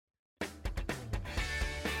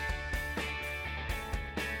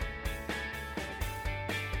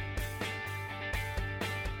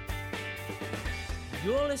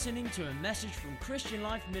You're listening to a message from Christian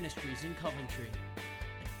Life Ministries in Coventry,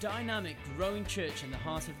 a dynamic, growing church in the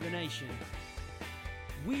heart of the nation.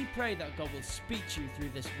 We pray that God will speak to you through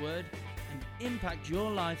this word and impact your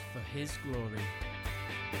life for His glory.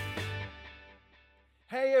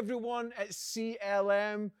 Hey everyone, it's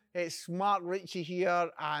CLM, it's Mark Ritchie here,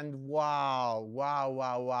 and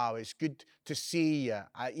wow, it's good to see you.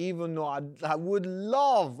 Even though I'd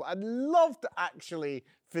love to actually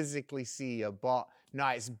physically see you, but no,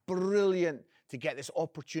 it's brilliant to get this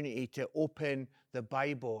opportunity to open the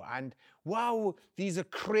Bible. And wow, these are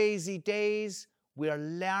crazy days. We're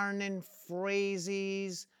learning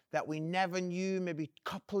phrases that we never knew maybe a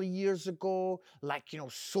couple of years ago, like,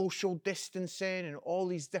 social distancing and all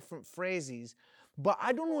these different phrases. But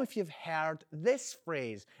I don't know if you've heard this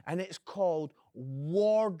phrase, and it's called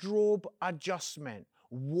wardrobe adjustment.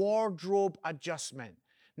 Wardrobe adjustment.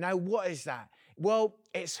 Now, what is that? Well,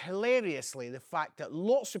 it's hilariously the fact that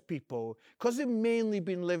lots of people, because they've mainly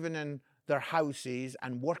been living in their houses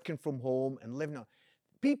and working from home and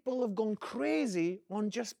people have gone crazy on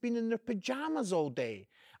just being in their pajamas all day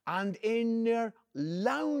and in their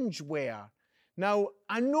loungewear. Now,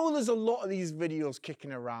 I know there's a lot of these videos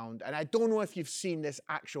kicking around, and I don't know if you've seen this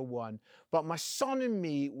actual one, but my son and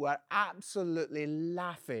me were absolutely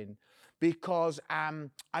laughing because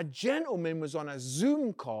a gentleman was on a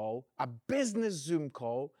Zoom call, a business Zoom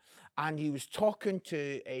call, and he was talking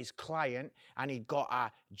to his client, and he'd got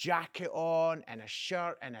a jacket on and a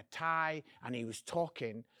shirt and a tie, and he was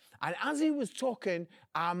talking. And as he was talking,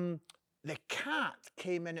 the cat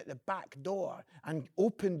came in at the back door and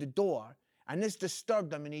opened the door, and this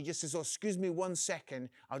disturbed him, and he just says, "Oh, excuse me 1 second,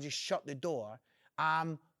 I'll just shut the door."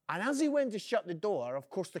 And as he went to shut the door, of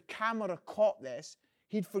course, the camera caught this.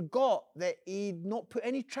 He'd forgot that he'd not put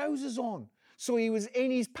any trousers on. So he was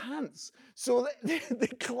in his pants. So the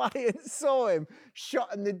client saw him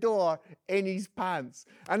shutting the door in his pants.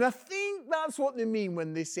 And I think that's what they mean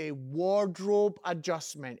when they say wardrobe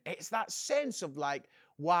adjustment. It's that sense of like,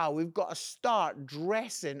 wow, we've got to start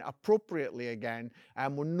dressing appropriately again,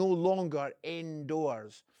 and we're no longer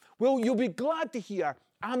indoors. Well, you'll be glad to hear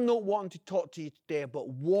I'm not wanting to talk to you today about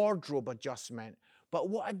wardrobe adjustment, but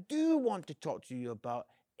what I do want to talk to you about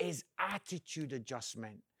is attitude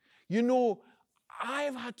adjustment.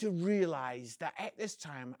 I've had to realize that at this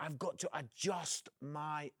time, I've got to adjust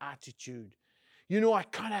my attitude. I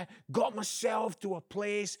kind of got myself to a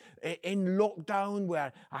place in lockdown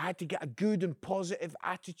where I had to get a good and positive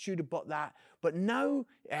attitude about that. But now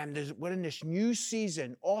we're in this new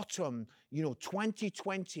season, autumn,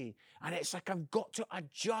 2020, and it's like I've got to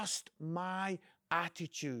adjust my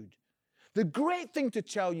attitude. The great thing to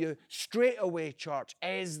tell you straight away, church,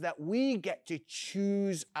 is that we get to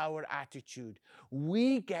choose our attitude.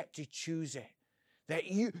 We get to choose it. That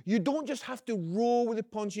you don't just have to roll with the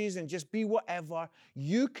punches and just be whatever.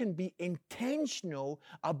 You can be intentional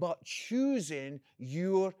about choosing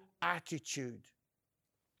your attitude.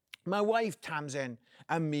 My wife, Tamsin,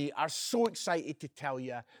 and me are so excited to tell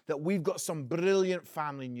you that we've got some brilliant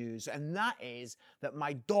family news, and that is that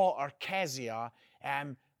my daughter, Kezia,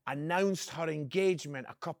 announced her engagement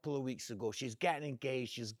a couple of weeks ago. She's getting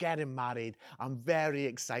engaged. She's getting married. I'm very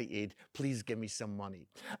excited. Please give me some money.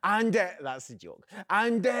 And that's a joke.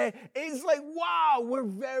 And it's like, wow, we're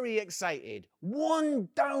very excited. One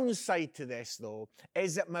downside to this, though,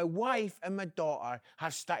 is that my wife and my daughter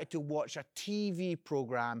have started to watch a TV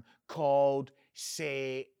program called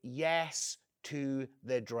Say Yes to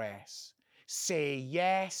the Dress. Say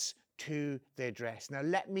Yes to the Dress. Now,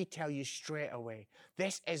 let me tell you straight away,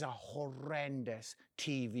 this is a horrendous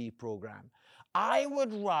TV program. I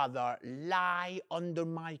would rather lie under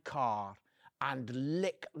my car and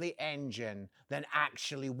lick the engine than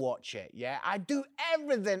actually watch it, yeah? I do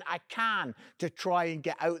everything I can to try and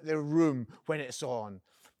get out the room when it's on.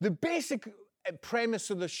 The basic premise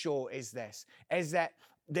of the show is this, is that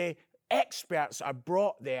the experts are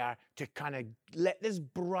brought there to kind of let this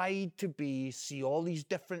bride-to-be see all these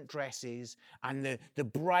different dresses, and the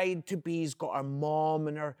bride-to-be's got her mom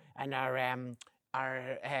and her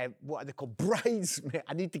what are they called? Bridesmaids.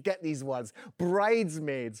 I need to get these words.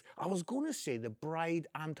 Bridesmaids. I was going to say the bride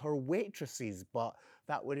and her waitresses, but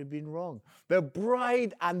that would have been wrong. The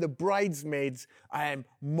bride and the bridesmaids,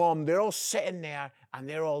 mom, they're all sitting there and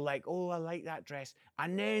they're all like, "Oh, I like that dress."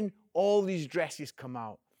 And then all these dresses come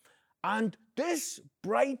out. And this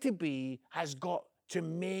bride-to-be has got to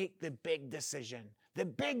make the big decision. The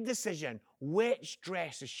big decision, which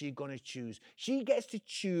dress is she going to choose? She gets to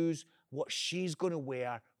choose what she's going to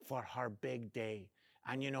wear for her big day.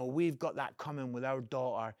 And we've got that coming with our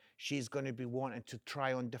daughter. She's going to be wanting to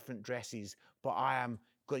try on different dresses, but I am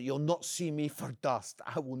You'll not see me for dust.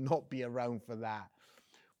 I will not be around for that.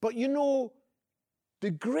 But you know,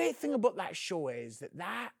 the great thing about that show is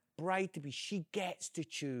that bride-to-be, she gets to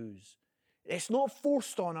choose. It's not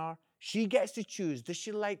forced on her. She gets to choose. Does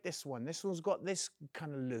she like this one? This one's got this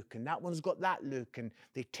kind of look, and that one's got that look, and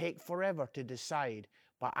they take forever to decide,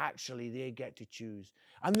 but actually they get to choose.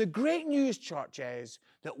 And the great news, church, is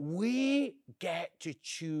that we get to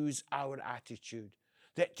choose our attitude.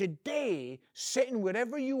 That today, sitting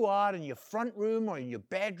wherever you are, in your front room or in your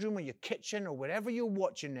bedroom or your kitchen or wherever you're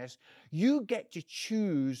watching this, you get to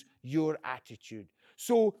choose your attitude.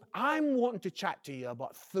 So I'm wanting to chat to you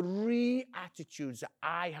about 3 attitudes that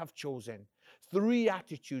I have chosen. 3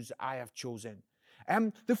 attitudes that I have chosen.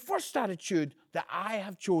 The first attitude that I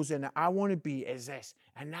have chosen that I want to be is this,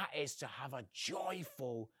 and that is to have a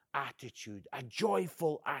joyful attitude. A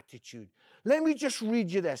joyful attitude. Let me just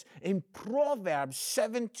read you this. In Proverbs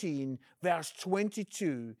 17, verse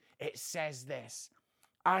 22, it says this: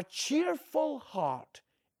 a cheerful heart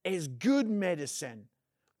is good medicine,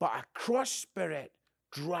 but a crushed spirit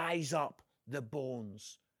dries up the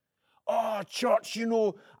bones. Oh, church, you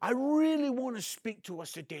know, I really want to speak to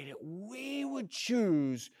us today that we would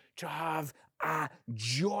choose to have a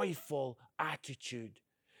joyful attitude.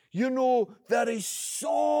 You know, there is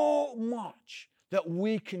so much that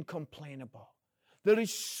we can complain about. There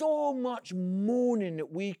is so much moaning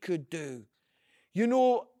that we could do. You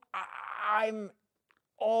know, I'm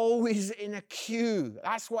always in a queue.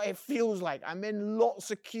 That's what it feels like. I'm in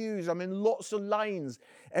lots of queues. I'm in lots of lines.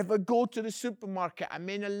 If I go to the supermarket, I'm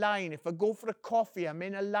in a line. If I go for a coffee, I'm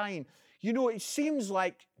in a line. You know, it seems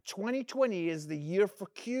like 2020 is the year for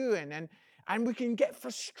queuing, and we can get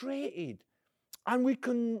frustrated. And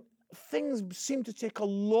things seem to take a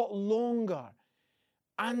lot longer.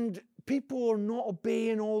 And people are not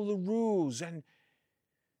obeying all the rules, and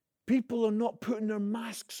people are not putting their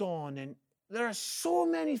masks on, and there are so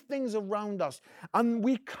many things around us, and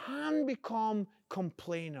we can become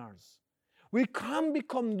complainers. We can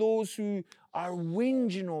become those who are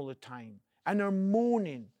whinging all the time and are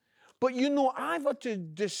moaning. But you know, I've got to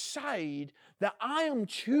decide that I am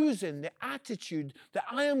choosing the attitude that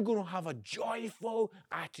I am going to have a joyful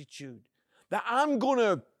attitude, that I'm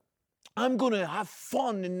going to have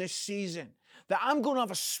fun in this season, that I'm going to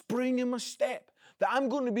have a spring in my step, that I'm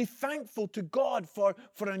going to be thankful to God for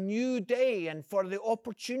a new day and for the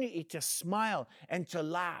opportunity to smile and to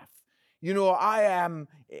laugh. You know,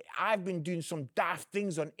 I've been doing some daft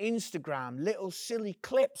things on Instagram, little silly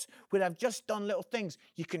clips where I've just done little things.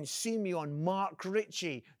 You can see me on Mark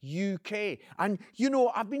Ritchie, UK. And, you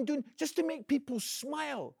know, I've been doing just to make people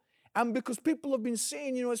smile. And because people have been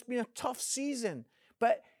saying, you know, it's been a tough season.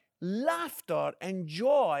 But laughter and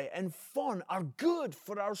joy and fun are good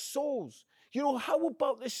for our souls. You know, how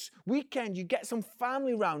about this weekend you get some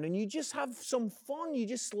family round and you just have some fun, you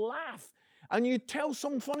just laugh and you tell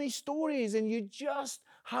some funny stories and you just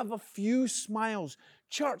have a few smiles.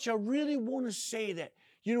 Church, I really want to say that,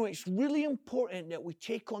 you know, it's really important that we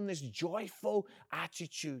take on this joyful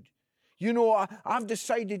attitude. You know, I've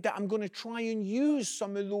decided that I'm going to try and use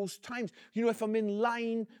some of those times. You know, if I'm in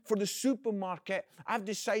line for the supermarket, I've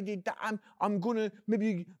decided that I'm going to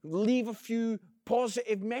maybe leave a few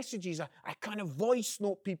positive messages. I kind of voice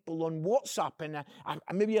note people on WhatsApp, and I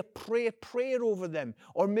maybe I pray a prayer over them,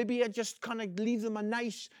 or maybe I just kind of leave them a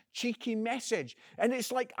nice cheeky message. And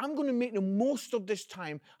it's like, I'm going to make the most of this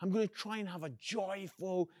time. I'm going to try and have a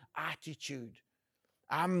joyful attitude.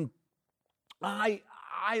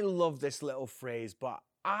 I love this little phrase, but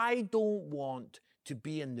I don't want to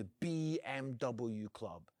be in the BMW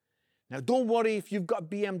club. Now, don't worry if you've got a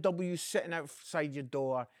BMW sitting outside your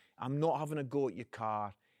door. I'm not having a go at your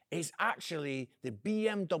car. It's actually, the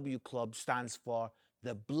BMW club stands for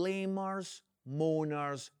the blamers,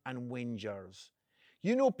 moaners, and whingers.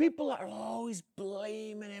 You know, people are always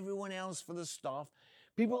blaming everyone else for the stuff.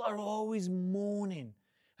 People are always moaning.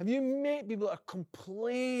 Have you met people that are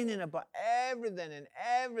complaining about everything and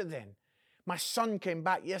everything? My son came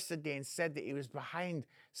back yesterday and said that he was behind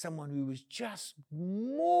someone who was just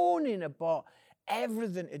moaning about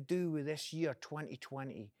everything to do with this year,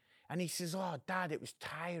 2020. And he says, oh, Dad, it was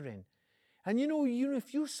tiring. And you know,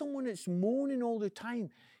 if you're someone that's moaning all the time,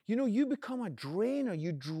 you know, you become a drainer.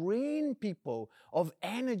 You drain people of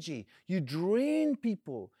energy. You drain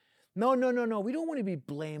people. No. We don't want to be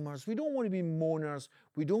blamers. We don't want to be moaners.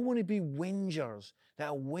 We don't want to be whingers that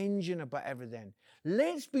are whinging about everything.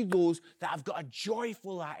 Let's be those that have got a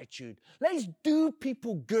joyful attitude. Let's do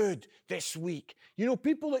people good this week. You know,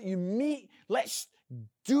 people that you meet, let's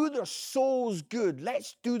do their souls good.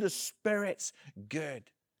 Let's do the spirits good.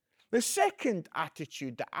 The second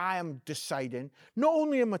attitude that I am deciding, not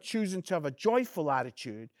only am I choosing to have a joyful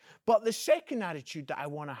attitude, but the second attitude that I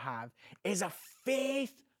want to have is a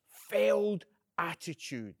faith-filled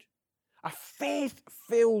attitude. A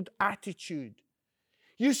faith-filled attitude.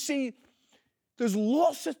 You see, there's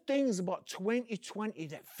lots of things about 2020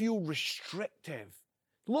 that feel restrictive.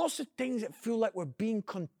 Lots of things that feel like we're being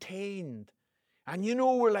contained. And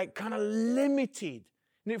we're like kind of limited.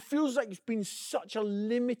 And it feels like it's been such a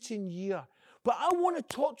limiting year. But I want to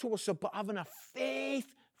talk to us about having a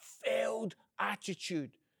faith-filled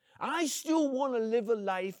attitude. I still want to live a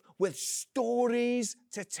life with stories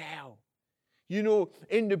to tell.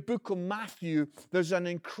 In the book of Matthew, there's an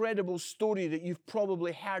incredible story that you've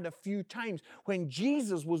probably heard a few times when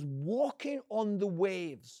Jesus was walking on the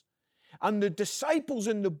waves. And the disciples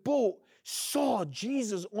in the boat saw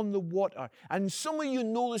Jesus on the water. And some of you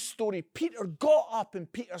know the story. Peter got up and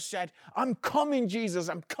Peter said, "I'm coming, Jesus,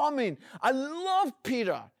 I'm coming." I love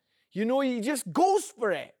Peter. He just goes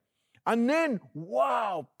for it. And then,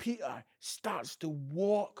 wow, Peter starts to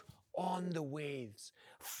walk on the waves.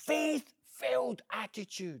 Faith-filled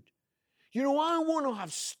attitude. I want to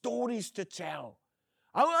have stories to tell.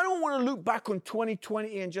 I don't want to look back on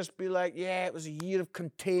 2020 and just be like, yeah, it was a year of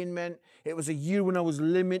containment. It was a year when I was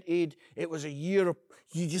limited. It was a year of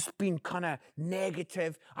you just being kind of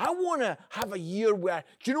negative. I want to have a year where,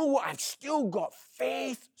 do you know what? I've still got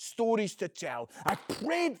faith stories to tell. I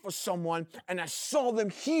prayed for someone and I saw them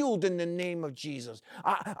healed in the name of Jesus.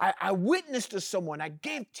 I witnessed to someone. I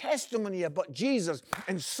gave testimony about Jesus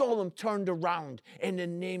and saw them turned around in the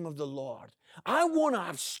name of the Lord. I want to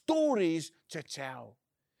have stories to tell.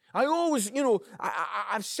 I always,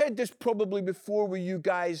 I've said this probably before with you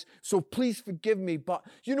guys, so please forgive me. But,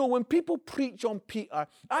 when people preach on Peter,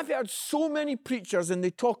 I've heard so many preachers and they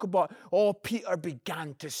talk about, Peter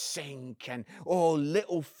began to sink and,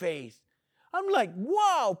 little faith. I'm like,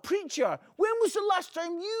 wow, preacher, when was the last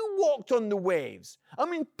time you walked on the waves? I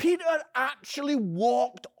mean, Peter actually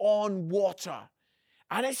walked on water.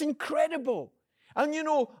 And it's incredible. And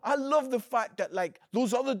I love the fact that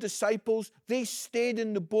those other disciples, they stayed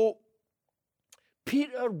in the boat.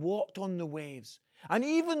 Peter walked on the waves. And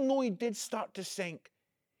even though he did start to sink,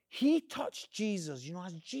 he touched Jesus.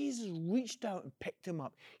 As Jesus reached out and picked him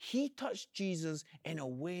up, he touched Jesus in a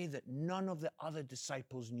way that none of the other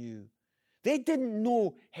disciples knew. They didn't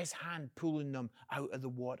know his hand pulling them out of the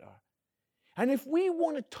water. And if we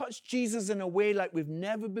want to touch Jesus in a way like we've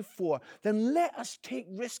never before, then let us take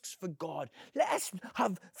risks for God. Let us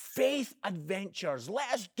have faith adventures.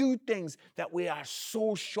 Let us do things that we are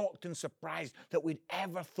so shocked and surprised that we'd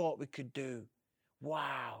ever thought we could do.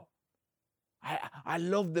 Wow. I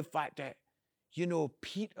love the fact that,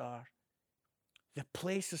 Peter, the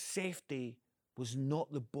place of safety was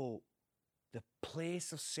not the boat. The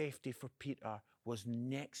place of safety for Peter was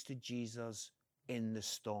next to Jesus in the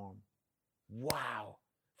storm. Wow,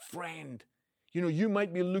 friend, you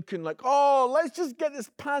might be looking like, let's just get this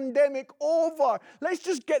pandemic over. Let's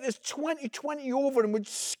just get this 2020 over and we're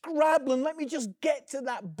scrabbling. Let me just get to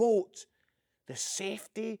that boat. The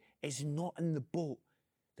safety is not in the boat.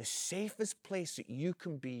 The safest place that you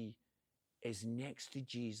can be is next to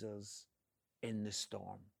Jesus in the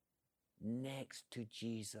storm. Next to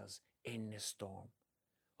Jesus in the storm.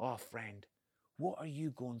 Oh, friend, what are you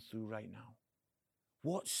going through right now?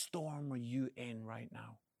 What storm are you in right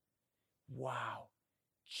now? Wow,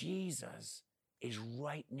 Jesus is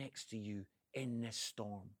right next to you in this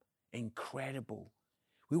storm. Incredible.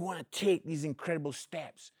 We want to take these incredible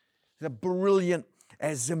steps. The brilliant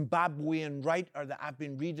Zimbabwean writer that I've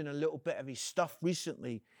been reading a little bit of his stuff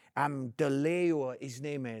recently, DeLeo, his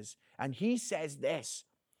name is, and he says this: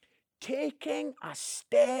 taking a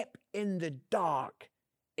step in the dark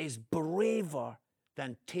is braver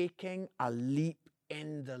than taking a leap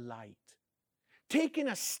in the light. Taking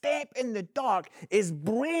a step in the dark is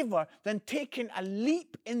braver than taking a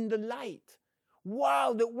leap in the light.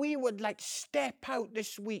 Wow, that we would step out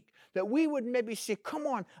this week, that we would maybe say, come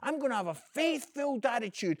on, I'm going to have a faith-filled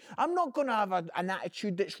attitude. I'm not going to have an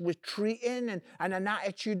attitude that's retreating and an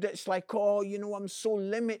attitude that's like, I'm so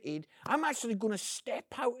limited. I'm actually going to step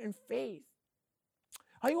out in faith.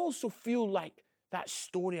 I also feel like that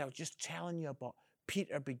story I was just telling you about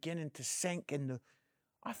Peter beginning to sink in the...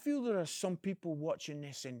 I feel there are some people watching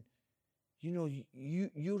this and,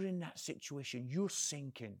 you're in that situation. You're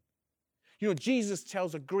sinking. Jesus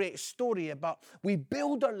tells a great story about we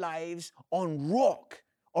build our lives on rock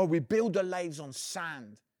or we build our lives on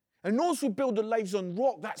sand. And those who build their lives on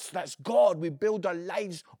rock, that's God. We build our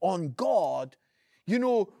lives on God. You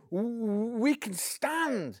know, we can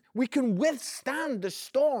withstand the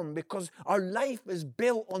storm because our life is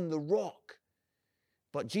built on the rock.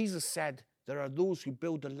 But Jesus said there are those who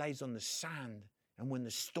build their lives on the sand, and when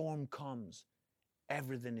the storm comes,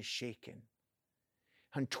 everything is shaken.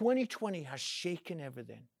 And 2020 has shaken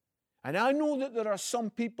everything. And I know that there are some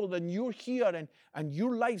people that you're here and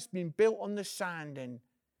your life's been built on the sand, and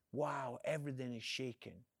wow, everything is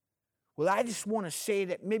shaken. Well, I just want to say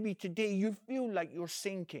that maybe today you feel like you're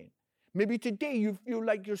sinking. Maybe today you feel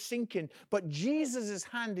like you're sinking, but Jesus'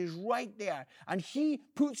 hand is right there, and he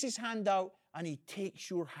puts his hand out and he takes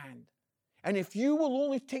your hand. And if you will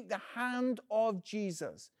only take the hand of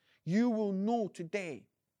Jesus, you will know today,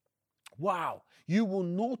 wow, you will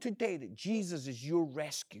know today that Jesus is your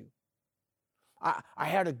rescue. I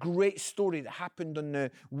heard a great story that happened on the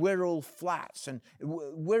Wirral Flats, and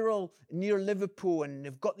Wirral near Liverpool, and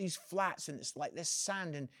they've got these flats, and it's like this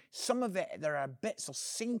sand, and some of it, there are bits of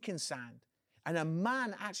sinking sand. And a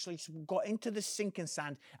man actually got into the sinking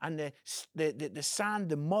sand, and the sand,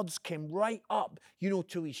 the muds came right up,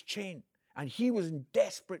 to his chin. And he was in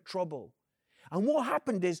desperate trouble. And what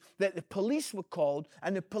happened is that the police were called,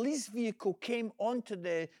 and the police vehicle came onto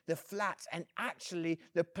the flats, and actually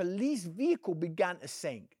the police vehicle began to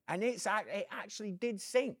sink. And it actually did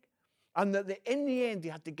sink. And that in the end, they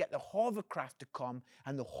had to get the hovercraft to come,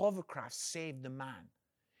 and the hovercraft saved the man.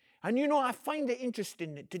 And I find it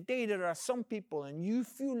interesting that today there are some people, and you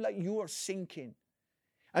feel like you are sinking.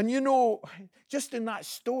 And just in that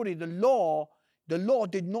story, the law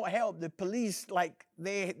did not help. The police,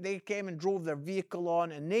 they came and drove their vehicle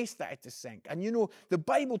on, and they started to sink. And the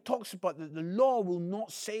Bible talks about that the law will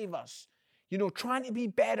not save us. Trying to be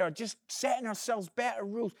better, just setting ourselves better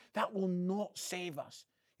rules, that will not save us.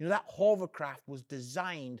 That hovercraft was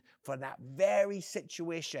designed for that very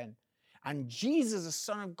situation. And Jesus, the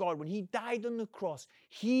Son of God, when he died on the cross,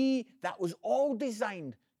 that was all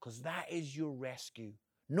designed because that is your rescue.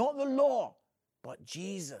 Not the law, but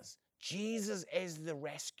Jesus. Jesus is the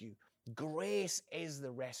rescue. Grace is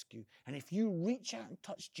the rescue. And if you reach out and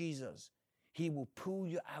touch Jesus, he will pull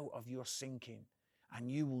you out of your sinking, and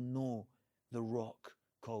you will know the rock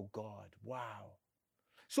called God. Wow.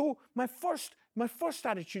 So my first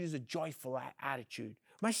attitude is a joyful attitude.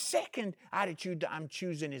 My second attitude that I'm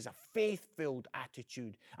choosing is a faith-filled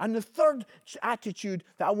attitude. And the third attitude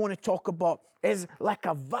that I want to talk about is like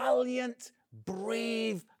a valiant,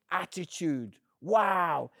 brave attitude.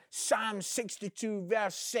 Wow. Psalm 62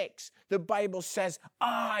 verse 6, the Bible says,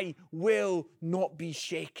 I will not be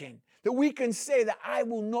shaken. That we can say that I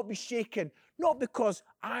will not be shaken, not because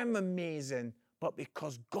I'm amazing, but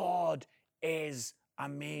because God is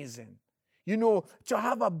amazing. To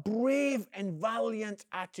have a brave and valiant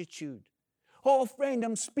attitude. Oh, friend,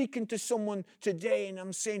 I'm speaking to someone today, and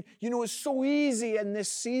I'm saying, it's so easy in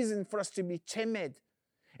this season for us to be timid.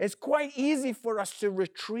 It's quite easy for us to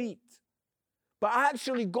retreat. But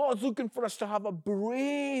actually, God's looking for us to have a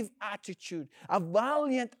brave attitude, a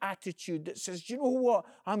valiant attitude that says, you know what,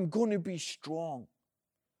 I'm going to be strong.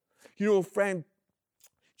 Friend,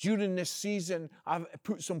 during this season, I've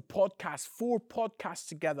put some podcasts, 4 podcasts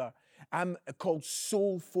together called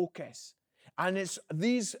Soul Focus. And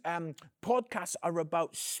these podcasts are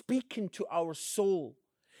about speaking to our soul.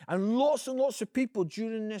 And lots of people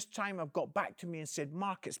during this time have got back to me and said,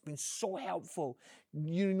 Mark, it's been so helpful.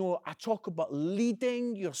 I talk about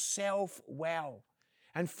leading yourself well.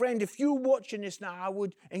 And friend, if you're watching this now, I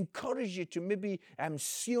would encourage you to maybe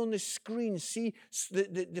see on the screen, see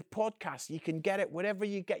the podcast. You can get it wherever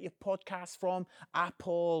you get your podcast from,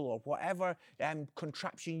 Apple or whatever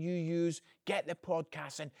contraption you use. Get the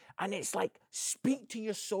podcast. And it's like, speak to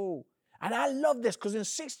your soul. And I love this because in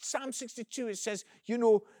Psalm 62 it says,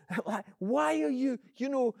 why are you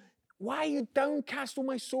downcast, O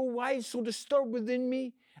my soul? Why are you so disturbed within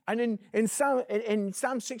me? And in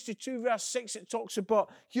Psalm 62 verse 6 it talks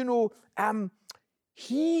about,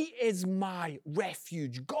 he is my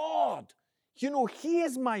refuge. God, he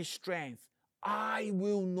is my strength. I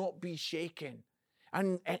will not be shaken.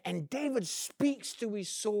 And David speaks to his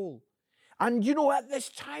soul. And at this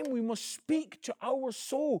time, we must speak to our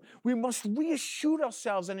soul. We must reassure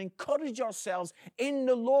ourselves and encourage ourselves in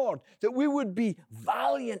the Lord that we would be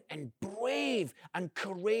valiant and brave and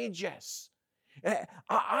courageous.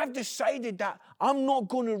 I've decided that I'm not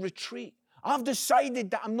going to retreat. I've decided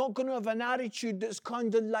that I'm not going to have an attitude that's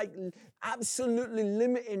kind of like absolutely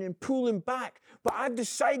limiting and pulling back. But I've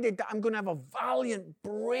decided that I'm going to have a valiant,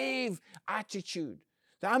 brave attitude.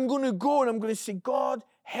 That I'm going to go and I'm going to say, God,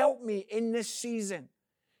 help me in this season.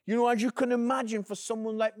 You know, as you can imagine, for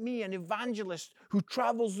someone like me, an evangelist who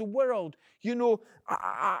travels the world, you know,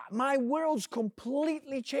 my world's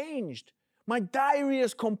completely changed. My diary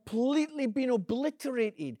has completely been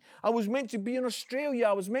obliterated. I was meant to be in Australia.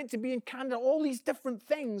 I was meant to be in Canada, all these different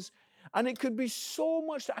things. And it could be so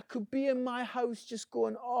much that I could be in my house just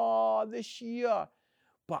going, oh, this year.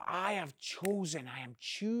 But I am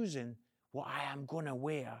choosing what I am going to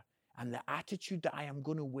wear. And the attitude that I am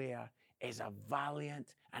going to wear is a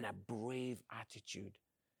valiant and a brave attitude.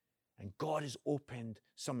 And God has opened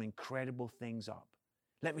some incredible things up.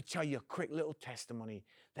 Let me tell you a quick little testimony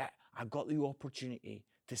that I got the opportunity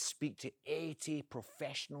to speak to 80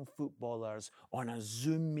 professional footballers on a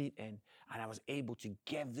Zoom meeting, and I was able to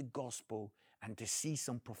give the gospel and to see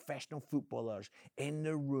some professional footballers in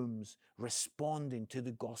their rooms responding to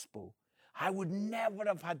the gospel. I would never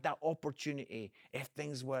have had that opportunity if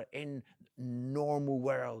things were in normal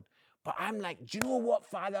world. But I'm like, do you know what,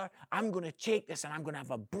 Father? I'm going to take this and I'm going to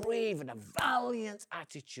have a brave and a valiant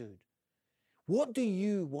attitude. What do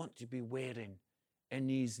you want to be wearing in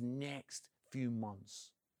these next few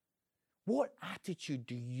months? What attitude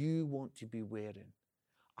do you want to be wearing?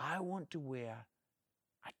 I want to wear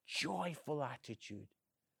a joyful attitude,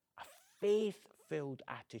 a faith-filled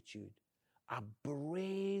attitude, a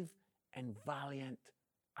brave and valiant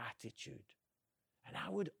attitude. And I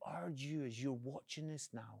would urge you, as you're watching this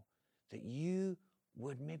now, that you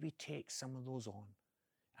would maybe take some of those on.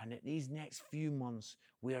 And that these next few months,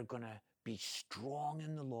 we are going to be strong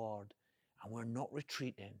in the Lord, and we're not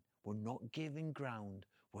retreating, we're not giving ground,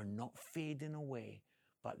 we're not fading away,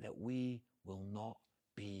 but that we will not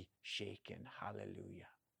be shaken. Hallelujah.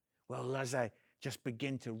 Well, as I just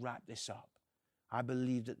begin to wrap this up, I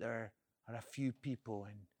believe that there are a few people,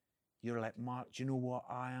 and you're like, Mark, do you know what?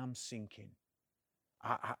 I am sinking.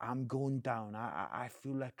 I'm going down. I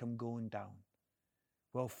feel like I'm going down.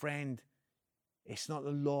 Well, friend, it's not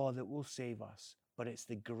the law that will save us, but it's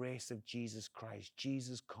the grace of Jesus Christ.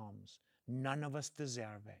 Jesus comes. None of us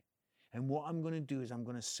deserve it. And what I'm going to do is I'm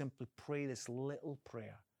going to simply pray this little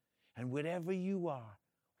prayer. And wherever you are,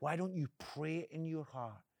 why don't you pray it in your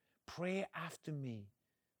heart? Pray it after me.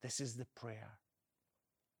 This is the prayer.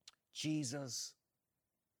 Jesus,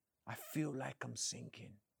 I feel like I'm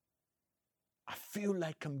sinking. I feel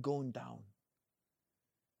like I'm going down.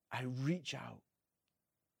 I reach out.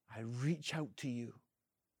 I reach out to you.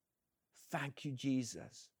 Thank you,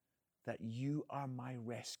 Jesus, that you are my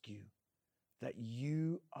rescue, that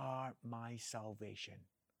you are my salvation.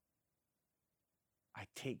 I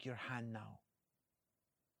take your hand now.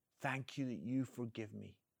 Thank you that you forgive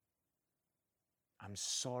me. I'm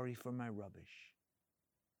sorry for my rubbish.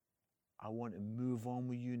 I want to move on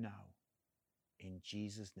with you now. In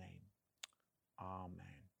Jesus' name,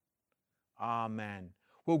 amen. Amen.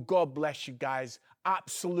 Well, God bless you guys.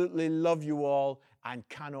 Absolutely love you all and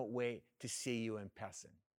cannot wait to see you in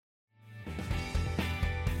person.